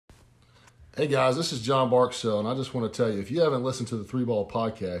Hey guys, this is John Barksdale, and I just want to tell you, if you haven't listened to the Three Ball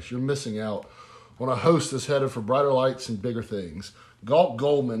Podcast, you're missing out on a host that's headed for brighter lights and bigger things. Galt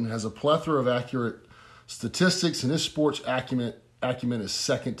Goldman has a plethora of accurate statistics, and his sports acumen is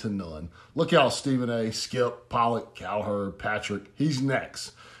second to none. Look out, Stephen A., Skip, Pollock, Cowherd, Patrick. He's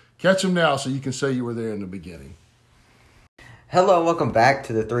next. Catch him now so you can say you were there in the beginning. Hello, welcome back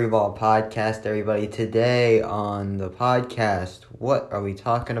to the Three Ball Podcast, everybody. Today on the podcast, what are we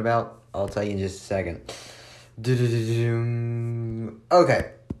talking about? I'll tell you in just a second.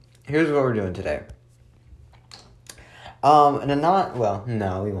 Okay, here's what we're doing today. We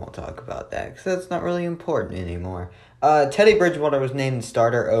won't talk about that because that's not really important anymore. Teddy Bridgewater was named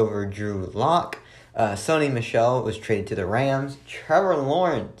starter over Drew Lock. Sony Michel was traded to the Rams. Trevor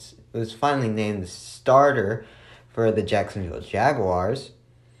Lawrence was finally named the starter for the Jacksonville Jaguars.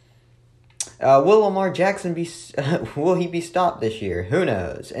 Will Lamar Jackson will he be stopped this year? Who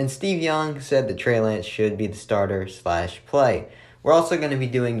knows? And Steve Young said that Trey Lance should be the starter/play. We're also going to be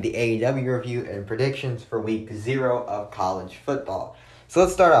doing the AEW review and predictions for week 0 of college football. So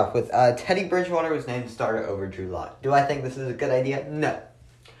let's start off with Teddy Bridgewater was named starter over Drew Lock. Do I think this is a good idea? No.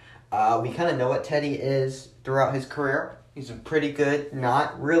 We kind of know what Teddy is throughout his career. He's a pretty good,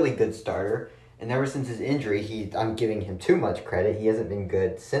 not really good starter. And ever since his injury, I'm giving him too much credit. He hasn't been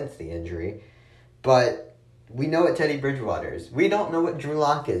good since the injury. But we know what Teddy Bridgewater is. We don't know what Drew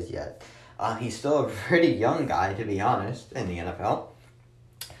Lock is yet. He's still a pretty young guy, to be honest, in the NFL.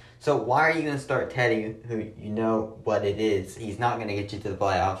 So why are you going to start Teddy, who you know what it is? He's not going to get you to the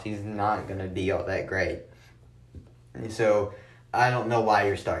playoffs. He's not going to be all that great. And so I don't know why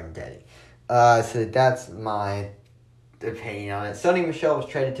you're starting Teddy. So that's my opinion on it. Sony Michel was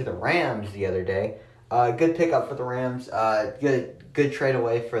traded to the Rams the other day. Good pickup for the Rams. Good trade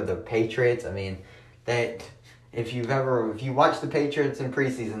away for the Patriots. I mean, if you watch the Patriots in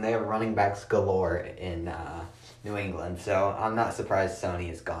preseason, they have running backs galore in New England. So I'm not surprised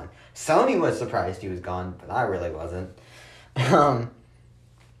Sony is gone. Sony was surprised he was gone, but I really wasn't.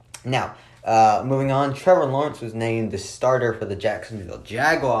 Now, moving on, Trevor Lawrence was named the starter for the Jacksonville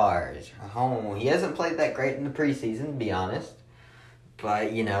Jaguars. He hasn't played that great in the preseason, to be honest.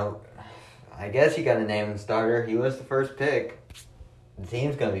 But, I guess you got to name him starter. He was the first pick. The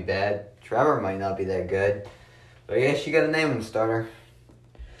team's going to be bad. Trevor might not be that good. But I guess you got to name him starter.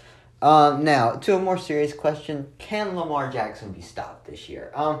 Now, to a more serious question, can Lamar Jackson be stopped this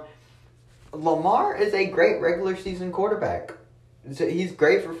year? Lamar is a great regular season quarterback. So he's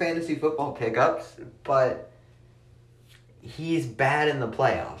great for fantasy football pickups, but he's bad in the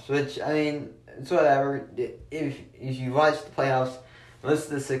playoffs, which, I mean, it's whatever. If you watch the playoffs, most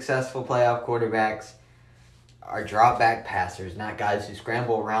of the successful playoff quarterbacks are drop-back passers, not guys who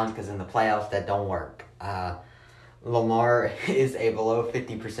scramble around, because in the playoffs that don't work. Lamar is a below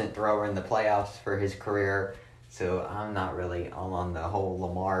 50% thrower in the playoffs for his career, so I'm not really all on the whole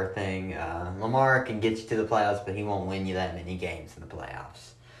Lamar thing. Lamar can get you to the playoffs, but he won't win you that many games in the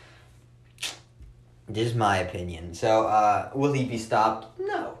playoffs. Just my opinion. So, will he be stopped?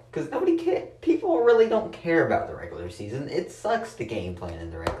 No, because nobody cares. People really don't care about the regular season. It sucks to game plan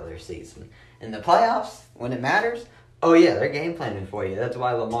in the regular season. In the playoffs, when it matters, oh yeah, they're game planning for you. That's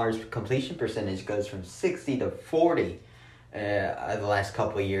why Lamar's completion percentage goes from 60 to 40 the last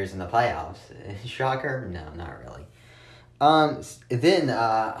couple of years in the playoffs. Shocker? No, not really. Then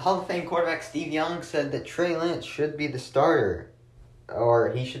Hall of Fame quarterback Steve Young said that Trey Lance should be the starter,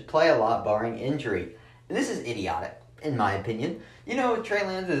 or he should play a lot barring injury. And this is idiotic, in my opinion. Trey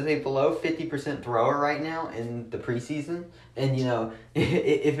Lance is a below 50% thrower right now in the preseason. And,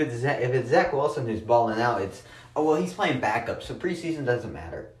 if it's Zach Wilson who's balling out, he's playing backup, so preseason doesn't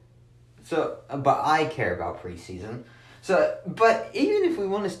matter. So, but I care about preseason. So, but even if we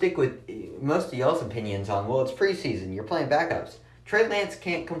want to stick with most of y'all's opinions on, it's preseason, you're playing backups. Trey Lance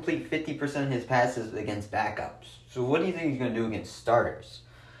can't complete 50% of his passes against backups. So what do you think he's going to do against starters?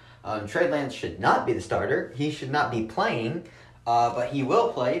 Trey Lance should not be the starter. He should not be playing, but he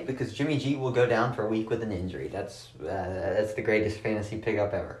will play because Jimmy G will go down for a week with an injury. That's the greatest fantasy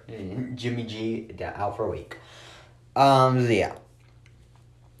pickup ever. Jimmy G out for a week. Yeah.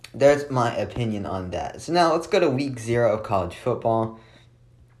 That's my opinion on that. So now let's go to week 0 of college football.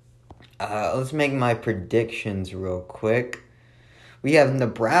 Let's make my predictions real quick. We have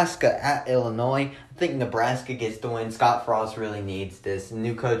Nebraska at Illinois. I think Nebraska gets the win. Scott Frost really needs this.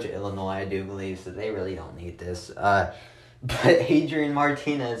 New coach at Illinois, I do believe, so they really don't need this. But Adrian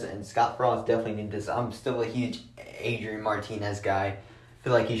Martinez and Scott Frost definitely need this. I'm still a huge Adrian Martinez guy. I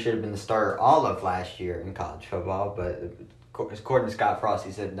feel like he should have been the starter all of last year in college football, but according to Scott Frost,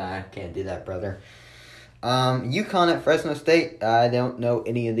 he said, nah, I can't do that, brother. UConn at Fresno State. I don't know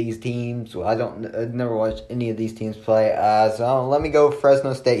any of these teams. Well, I've never watched any of these teams play. So let me go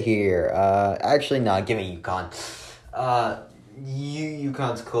Fresno State here. Actually, no, give me UConn.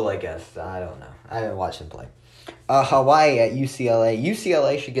 UConn's cool, I guess. I don't know. I haven't watched them play. Hawaii at UCLA.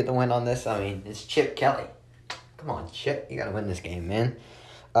 UCLA should get the win on this. I mean, it's Chip Kelly. Come on, Chip. You gotta win this game, man.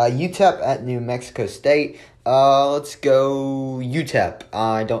 UTEP at New Mexico State. Let's go UTEP.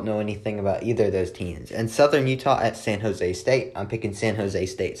 I don't know anything about either of those teams. And Southern Utah at San Jose State. I'm picking San Jose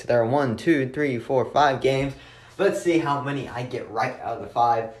State. So there are 1, 2, 3, 4, 5 games. Let's see how many I get right out of the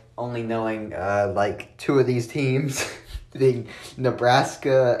 5. Only knowing, 2 of these teams. Being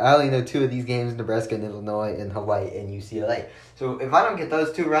Nebraska. I only know 2 of these games. Nebraska and Illinois and Hawaii and UCLA. So if I don't get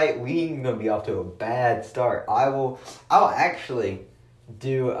those 2 right, we're going to be off to a bad start. I will actually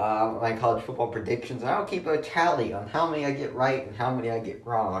do my college football predictions, and I'll keep a tally on how many I get right and how many I get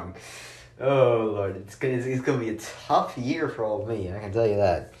wrong. Oh, Lord. It's gonna be a tough year for old me, I can tell you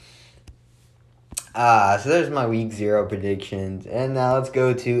that. So there's my week 0 predictions, and now let's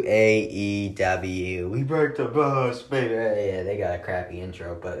go to AEW. We break the bus, baby. Yeah, they got a crappy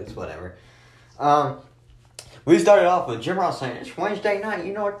intro, but it's whatever. We started off with Jim Ross saying, it's Wednesday night,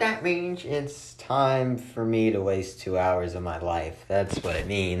 you know what that means. It's time for me to waste 2 hours of my life. That's what it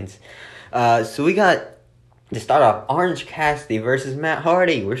means. So we got, to start off, Orange Cassidy versus Matt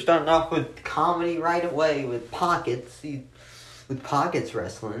Hardy. We're starting off with comedy right away with Pockets. With Pockets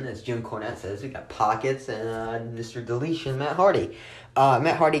wrestling, as Jim Cornette says. We got Pockets and Mr. Deletion, Matt Hardy.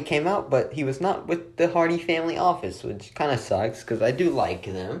 Matt Hardy came out, but he was not with the Hardy family office, which kind of sucks, because I do like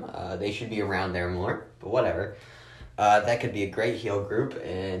them. They should be around there more, but whatever. That could be a great heel group,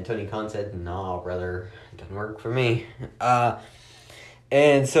 and Tony Khan said, no, brother, it doesn't work for me.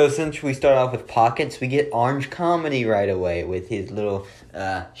 And so since we start off with Pockets, we get Orange Comedy right away with his little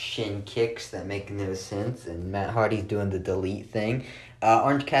shin kicks that make no sense, and Matt Hardy's doing the delete thing.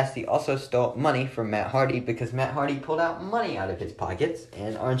 Orange Cassidy also stole money from Matt Hardy because Matt Hardy pulled out money out of his pockets,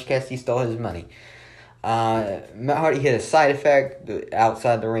 and Orange Cassidy stole his money. Matt Hardy hit a side effect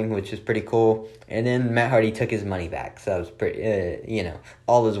outside the ring, which is pretty cool, and then Matt Hardy took his money back, so that was pretty,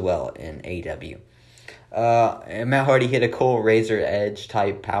 all is well in AEW. And Matt Hardy hit a cool Razor Edge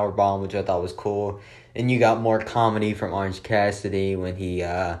type power bomb, which I thought was cool. And you got more comedy from Orange Cassidy when he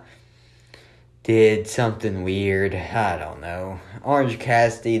did something weird. I don't know. Orange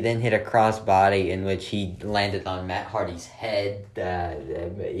Cassidy then hit a crossbody in which he landed on Matt Hardy's head.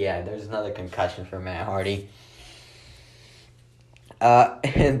 There's another concussion for Matt Hardy.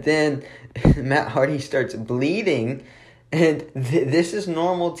 And then Matt Hardy starts bleeding. And this is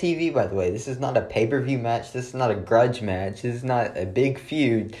normal TV, by the way. This is not a pay-per-view match. This is not a grudge match. This is not a big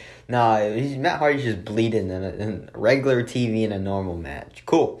feud. Nah, Matt Hardy's just bleeding in regular TV in a normal match.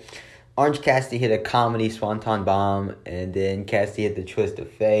 Cool. Orange Cassidy hit a comedy swanton bomb, and then Cassidy hit the twist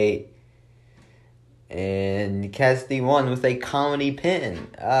of fate. And Cassidy won with a comedy pin.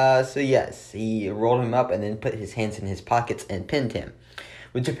 So yes, he rolled him up and then put his hands in his pockets and pinned him.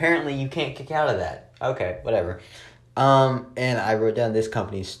 Which apparently you can't kick out of that. Okay, whatever. And I wrote down this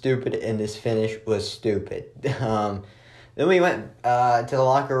company's stupid, and this finish was stupid. Then we went to the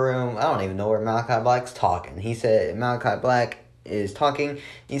locker room. I don't even know where Malachi Black's talking. He said, Malachi Black is talking.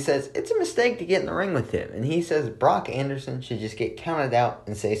 He says, it's a mistake to get in the ring with him. And he says, Brock Anderson should just get counted out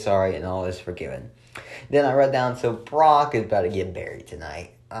and say sorry, and all is forgiven. Then I wrote down, so Brock is about to get buried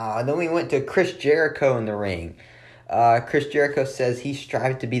tonight. Then we went to Chris Jericho in the ring. Chris Jericho says he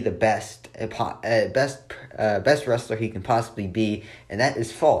strived to be the best wrestler he can possibly be, and that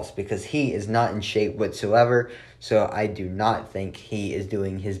is false because he is not in shape whatsoever. So I do not think he is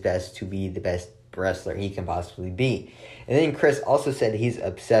doing his best to be the best wrestler he can possibly be. And then Chris also said he's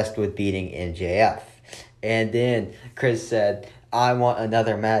obsessed with beating MJF. And then Chris said, I want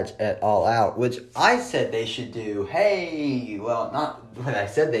another match at All Out, which I said they should do. Hey, well, not what I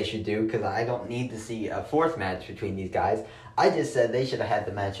said they should do, because I don't need to see a fourth match between these guys. I just said they should have had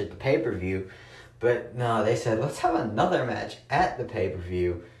the match at the pay-per-view. But no, they said, let's have another match at the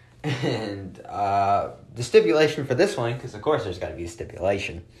pay-per-view. And the stipulation for this one, because of course there's got to be a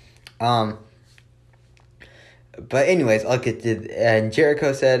stipulation. But anyways, I'll get to... And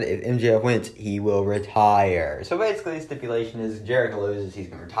Jericho said if MJF wins, he will retire. So basically the stipulation is Jericho loses, he's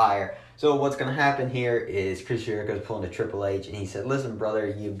going to retire. So what's going to happen here is Chris Jericho's pulling a Triple H, and he said, listen, brother,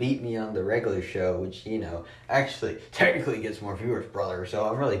 you beat me on the regular show, which, actually technically gets more viewers, brother. So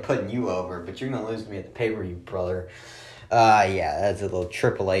I'm really putting you over, but you're going to lose to me at the pay-per-view, brother. That's a little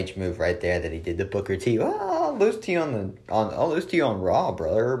Triple H move right there that he did to Booker T. Well, I'll lose to you on Raw,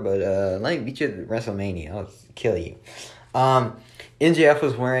 brother, but let me beat you at WrestleMania. I'll kill you. MJF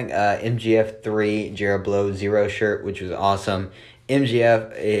was wearing a MJF3 Jared Blow 0 shirt, which was awesome.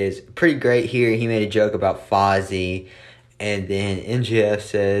 MJF is pretty great here. He made a joke about Fozzy, and then MJF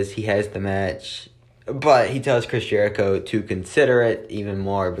says he has the match, but he tells Chris Jericho to consider it even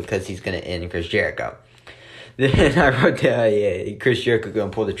more because he's going to end Chris Jericho. Then I wrote down, yeah, Chris Jericho going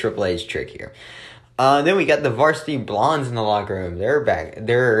to pull the Triple H trick here. Then we got the Varsity Blondes in the locker room. They're back.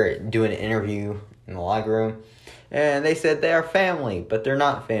 They're doing an interview in the locker room. And they said they are family, but they're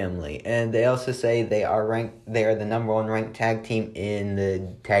not family. And they also say they are the number 1 ranked tag team in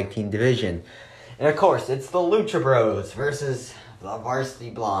the tag team division. And of course, it's the Lucha Bros versus the Varsity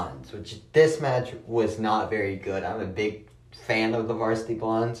Blondes, which this match was not very good. I'm a big fan of the Varsity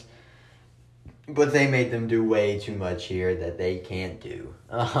Blondes, but they made them do way too much here that they can't do.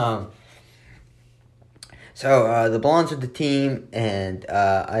 So, the Blondes are the team, and,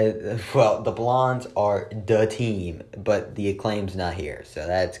 the Blondes are the team, but the Acclaim's not here, so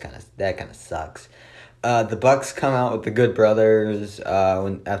that kind of sucks. The Bucks come out with the Good Brothers,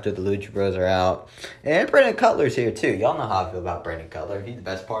 after the Lucha Bros are out, and Brandon Cutler's here, too. Y'all know how I feel about Brandon Cutler. He's the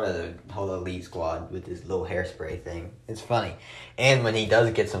best part of the whole Elite Squad with his little hairspray thing. It's funny. And when he does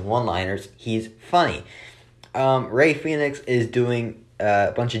get some one-liners, he's funny. Ray Phoenix is doing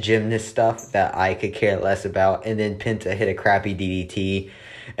a bunch of gymnast stuff that I could care less about, and then Penta hit a crappy DDT,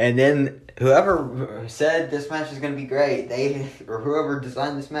 and then whoever said this match is going to be great, or whoever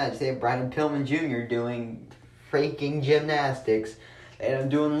designed this match, they have Brian Pillman Jr. doing freaking gymnastics, and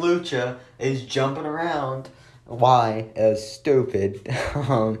doing lucha, is jumping around. Why? It was stupid.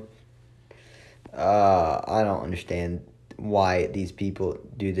 I don't understand why these people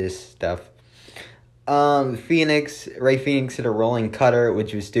do this stuff. Ray Phoenix hit a rolling cutter,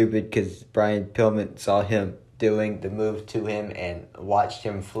 which was stupid because Brian Pillman saw him doing the move to him and watched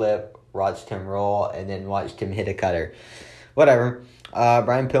him flip, watched him roll, and then watched him hit a cutter. Whatever.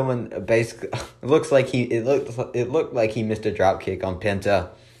 Brian Pillman basically it looked like he missed a drop kick on Penta,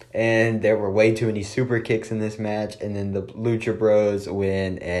 and there were way too many super kicks in this match, and then the Lucha Bros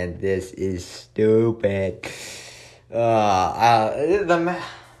win, and this is stupid.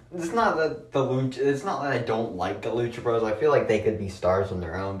 It's not that I don't like the Lucha Bros. I feel like they could be stars on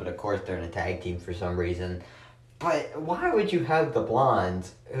their own, but of course they're in a tag team for some reason. But why would you have the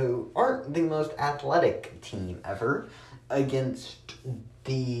Blondes, who aren't the most athletic team ever, against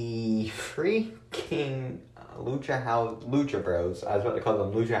the freaking Lucha Bros? I was about to call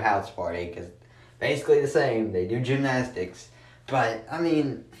them Lucha House Party, because basically the same. They do gymnastics. But, I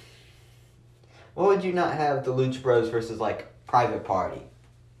mean, what would you not have the Lucha Bros versus, Private Party?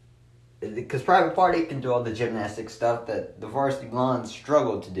 Because Private Party can do all the gymnastic stuff that the Varsity Blondes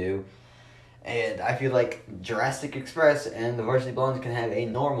struggled to do. And I feel like Jurassic Express and the Varsity Blondes can have a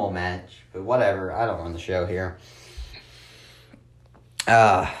normal match. But whatever, I don't run the show here.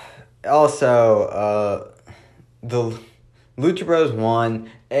 Also, the Lucha Bros won.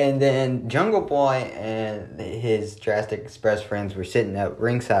 And then Jungle Boy and his Jurassic Express friends were sitting at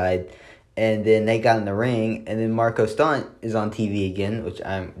ringside. And then they got in the ring, and then Marco Stunt is on TV again, which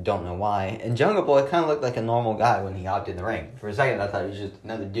I don't know why. And Jungle Boy kind of looked like a normal guy when he hopped in the ring. For a second, I thought he was just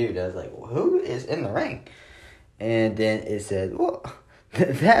another dude. I was like, well, who is in the ring? And then it said, well,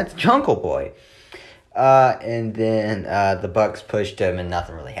 that's Jungle Boy. And then the Bucks pushed him, and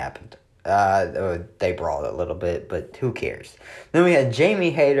nothing really happened. They brawled a little bit, but who cares? Then we had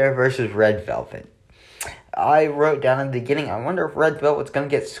Jamie Hayter versus Red Velvet. I wrote down in the beginning, I wonder if Red Velvet's going to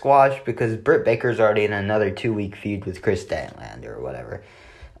get squashed because Britt Baker's already in another 2-week feud with Chris Statlander or whatever.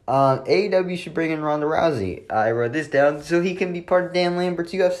 AEW should bring in Ronda Rousey. I wrote this down so he can be part of Dan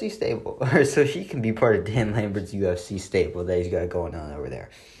Lambert's UFC stable. Or so she can be part of Dan Lambert's UFC stable that he's got going on over there.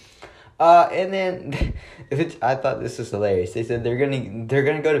 And then, I thought this was hilarious. They said they're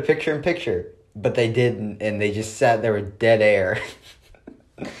gonna go to picture-in-picture. But they didn't, and they just sat there with dead air.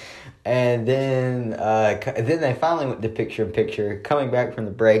 And then they finally went to picture-in-picture. Coming back from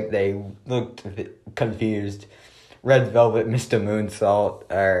the break, they looked confused. Red Velvet missed a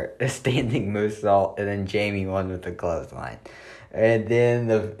moonsault, or a standing moonsault, and then Jamie won with a clothesline. And then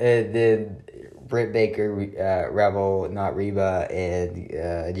Britt Baker, Rebel, not Reba,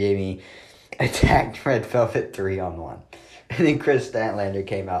 and Jamie attacked Red Velvet 3-on-1. And then Chris Statlander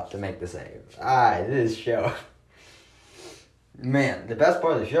came out to make the save. This show. Man, the best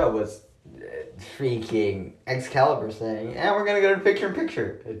part of the show was freaking Excalibur saying, and we're going to go to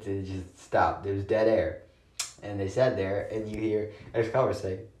picture-in-picture. It just stopped. There was dead air. And they sat there, and you hear Excalibur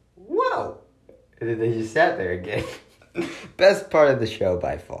say, whoa! And then they just sat there again. Best part of the show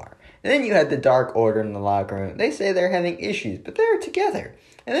by far. And then you had the Dark Order in the locker room. They say they're having issues, but they're together.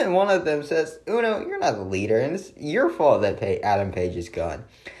 And then one of them says, Uno, you're not the leader, and it's your fault that Adam Page is gone.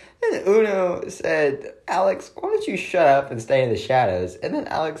 And Uno said, Alex, why don't you shut up and stay in the shadows? And then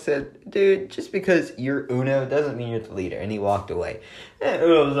Alex said, dude, just because you're Uno doesn't mean you're the leader. And he walked away. And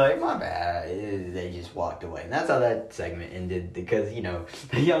Uno was like, my bad. They just walked away. And that's how that segment ended. Because, you know,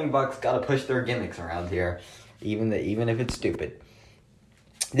 the Young Bucks got to push their gimmicks around here. Even if it's stupid.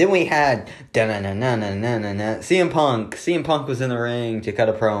 Then we had CM Punk. CM Punk was in the ring to cut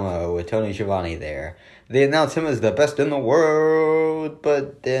a promo with Tony Schiavone there. They announced him as the best in the world,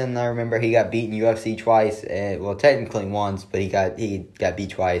 but then I remember he got beaten UFC twice, and well, technically once, but he got beat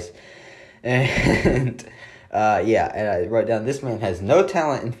twice. And and I wrote down, this man has no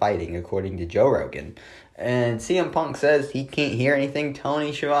talent in fighting, according to Joe Rogan. And CM Punk says he can't hear anything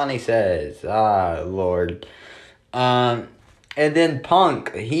Tony Schiavone says. Ah, Lord. And then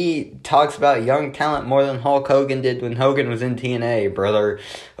Punk, he talks about young talent more than Hulk Hogan did when Hogan was in TNA, brother.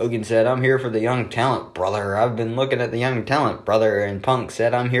 Hogan said, I'm here for the young talent, brother. I've been looking at the young talent, brother. And Punk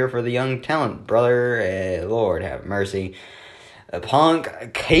said, I'm here for the young talent, brother. Lord have mercy.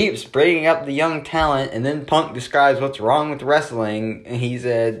 Punk keeps bringing up the young talent, and then Punk describes what's wrong with wrestling. He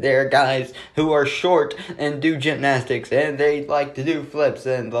said, there are guys who are short and do gymnastics, and they like to do flips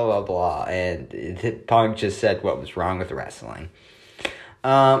and blah, blah, blah. And Punk just said what was wrong with wrestling.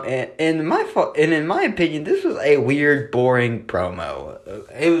 And in my opinion, this was a weird, boring promo.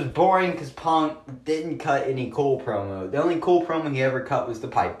 It was boring because Punk didn't cut any cool promo. The only cool promo he ever cut was the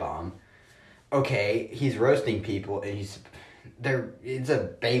pipe bomb. Okay, he's roasting people, and it's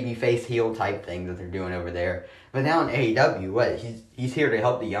a babyface heel type thing that they're doing over there. But now in AEW, what? He's here to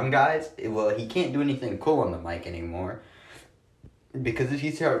help the young guys? Well, he can't do anything cool on the mic anymore. Because if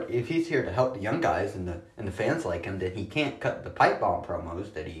he's here to help the young guys and the fans like him, then he can't cut the pipe bomb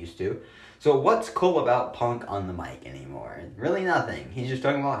promos that he used to. So what's cool about Punk on the mic anymore? Really nothing. He's just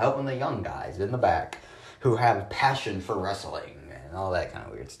talking about helping the young guys in the back who have passion for wrestling and all that kind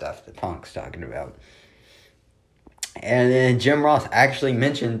of weird stuff that Punk's talking about. And then Jim Ross actually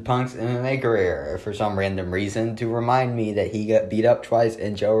mentioned Punk's MMA career for some random reason to remind me that he got beat up twice,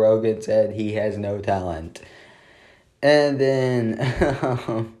 and Joe Rogan said he has no talent. And then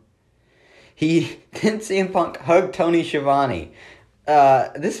CM Punk hugged Tony Schiavone.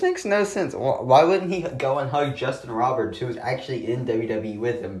 This makes no sense. Why wouldn't he go and hug Justin Roberts, who was actually in WWE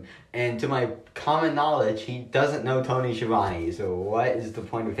with him? And to my common knowledge, he doesn't know Tony Schiavone. So what is the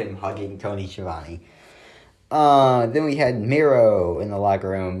point of him hugging Tony Schiavone? Then we had Miro in the locker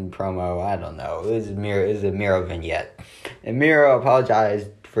room promo. I don't know. It was a Miro vignette. And Miro apologized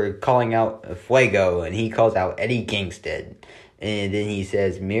for calling out Fuego, and he calls out Eddie Kingston. And then he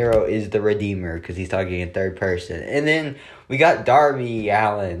says Miro is the Redeemer because he's talking in third person. And then we got Darby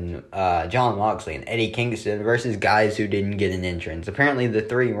Allin, John Moxley, and Eddie Kingston versus guys who didn't get an entrance. Apparently the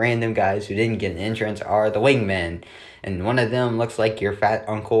three random guys who didn't get an entrance are the Wingmen. And one of them looks like your fat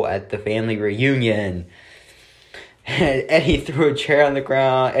uncle at the family reunion. Eddie threw a chair on the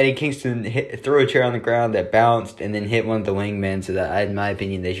ground. Eddie Kingston threw a chair on the ground that bounced and then hit one of the Wingmen, so that, in my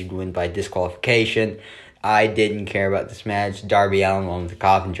opinion, they should win by disqualification. I didn't care about this match. Darby Allin won with a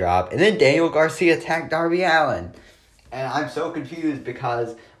coffin drop. And then Daniel Garcia attacked Darby Allin. And I'm so confused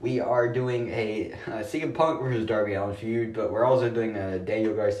because we are doing a CM Punk versus Darby Allin feud, but we're also doing a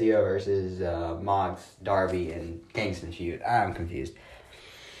Daniel Garcia versus Mox, Darby, and Kingston feud. I'm confused.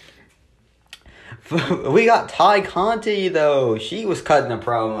 We got Ty Conti, though. She was cutting a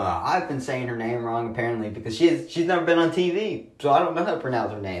promo. I've been saying her name wrong, apparently, because she's never been on TV, so I don't know how to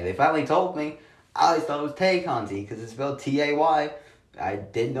pronounce her name. They finally told me. I always thought it was Tay Conti, because it's spelled T-A-Y. I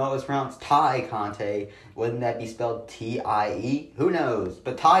didn't know it was pronounced Ty Conti. Wouldn't that be spelled T-I-E? Who knows?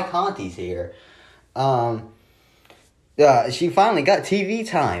 But Ty Conti's here. She finally got TV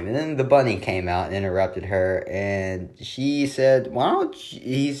time, and then the bunny came out and interrupted her, and she said, why are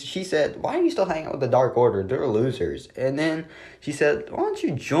you still hanging out with the Dark Order? They're losers. And then she said, why don't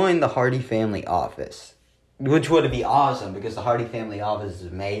you join the Hardy family office? Which would be awesome, because the Hardy family office is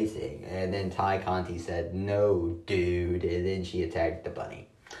amazing. And then Ty Conti said, no, dude, and then she attacked the bunny.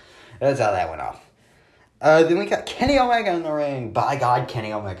 That's how that went off. Then we got Kenny Omega in the ring. By God,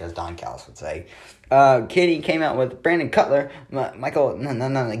 Kenny Omega, as Don Callis would say. Kenny came out with Brandon Cutler, Michael,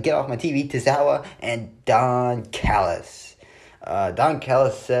 no, get off my TV, Tozawa, and Don Callis. Don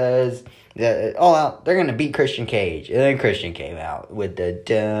Callis says that all out, they're going to beat Christian Cage. And then Christian came out with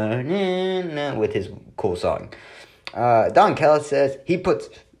with his cool song. Don Callis says he puts,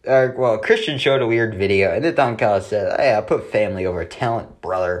 Christian showed a weird video, and then Don Callis said, hey, I put family over talent,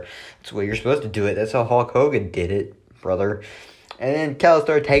 brother. That's the way you're supposed to do it. That's how Hulk Hogan did it, brother. And then Callis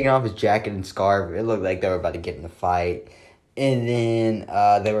started taking off his jacket and scarf. It looked like they were about to get in a fight. And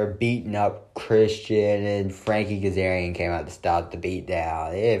then they were beating up Christian, and Frankie Kazarian came out to stop the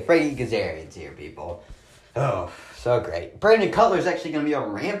beatdown. Yeah, Frankie Kazarian's here, people. Oh, so great. Brandon Cutler's actually going to be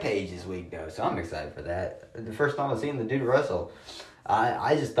on Rampage this week, though, so I'm excited for that. The first time I've seen the dude wrestle.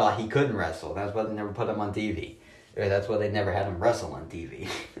 I just thought he couldn't wrestle. That's why they never put him on TV. Or that's why they never had him wrestle on TV.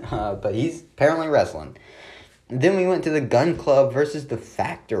 But he's apparently wrestling. Then we went to the Gun Club versus the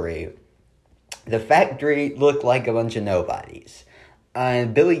Factory. The Factory looked like a bunch of nobodies.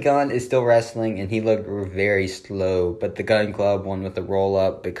 Billy Gunn is still wrestling, and he looked very slow. But the Gun Club won with a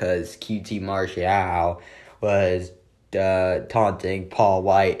roll-up because QT Marshall was taunting Paul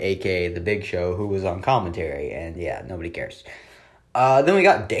White, a.k.a. The Big Show, who was on commentary. And yeah, nobody cares. Then we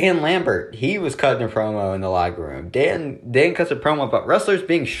got Dan Lambert. He was cutting a promo in the locker room. Dan cuts a promo about wrestlers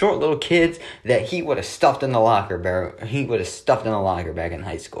being short little kids that he would have stuffed in the locker. Back in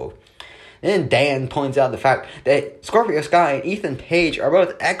high school. Then Dan points out the fact that Scorpio Sky and Ethan Page are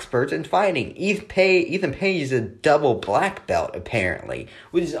both experts in fighting. Ethan Page is a double black belt, apparently,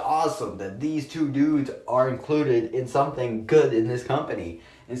 which is awesome that these two dudes are included in something good in this company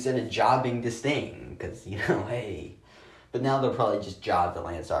instead of jobbing to Sting. Because, hey. But now they'll probably just job to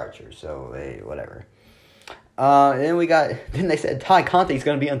Lance Archer, so hey, whatever. Then they said Ty Conte's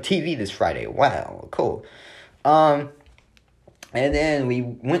going to be on TV this Friday. Wow, cool. And then we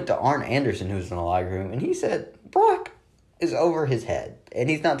went to Arn Anderson, who was in the locker room, and he said Brock is over his head. And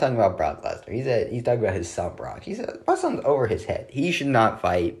he's not talking about Brock Lesnar. He's talking about his son, Brock. He said, my son's over his head. He should not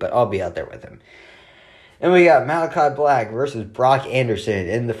fight, but I'll be out there with him. And we got Malachi Black versus Brock Anderson.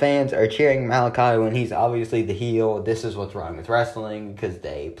 And the fans are cheering Malachi when he's obviously the heel. This is what's wrong with wrestling, because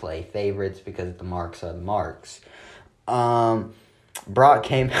they play favorites because the marks are the marks. Brock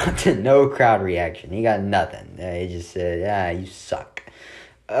came out to no crowd reaction. He got nothing. He just said, you suck.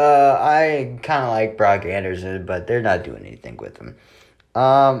 I kind of like Brock Anderson, but they're not doing anything with him.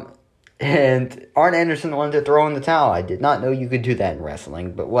 And Arn Anderson wanted to throw in the towel. I did not know you could do that in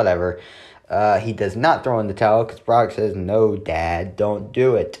wrestling, but whatever. He does not throw in the towel because Brock says, no, Dad, don't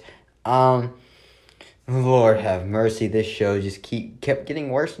do it. Lord have mercy, this show just kept getting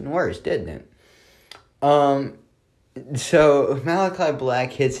worse and worse, didn't it? So Malachi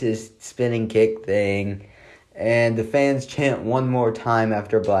Black hits his spinning kick thing, and the fans chant one more time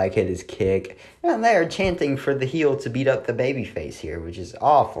after Black hit his kick, and they are chanting for the heel to beat up the babyface here, which is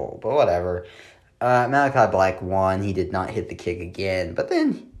awful, but whatever. Malachi Black won. He did not hit the kick again, but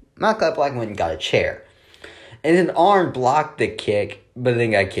then Malachi Black went and got a chair. And then Arn blocked the kick, but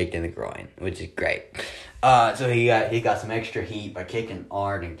then got kicked in the groin, which is great. So he got some extra heat by kicking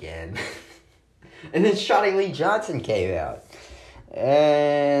Arn again. And then Shotty Lee Johnson came out.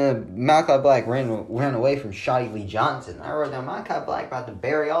 And Malachi Black ran away from Shotty Lee Johnson. I wrote down, Malachi Black about to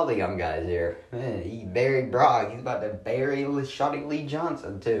bury all the young guys here. Man, he buried Brock. He's about to bury Shotty Lee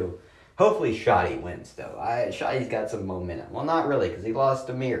Johnson, too. Hopefully Shotty wins, though. Shotty's got some momentum. Well, not really, because he lost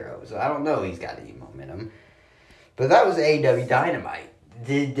to Miro. So I don't know if he's got any momentum. But that was AEW Dynamite.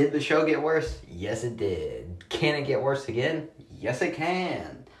 Did the show get worse? Yes, it did. Can it get worse again? Yes, it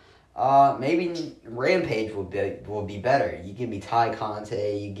can. Maybe Rampage will be better. You give me Ty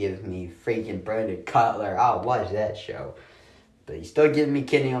Conte, you give me freaking Brandon Cutler, I'll watch that show. But you still giving me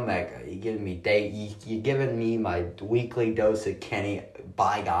Kenny Omega. You giving me my weekly dose of Kenny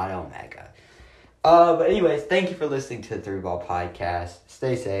by God Omega. But anyways, thank you for listening to the Three Ball Podcast.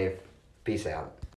 Stay safe. Peace out.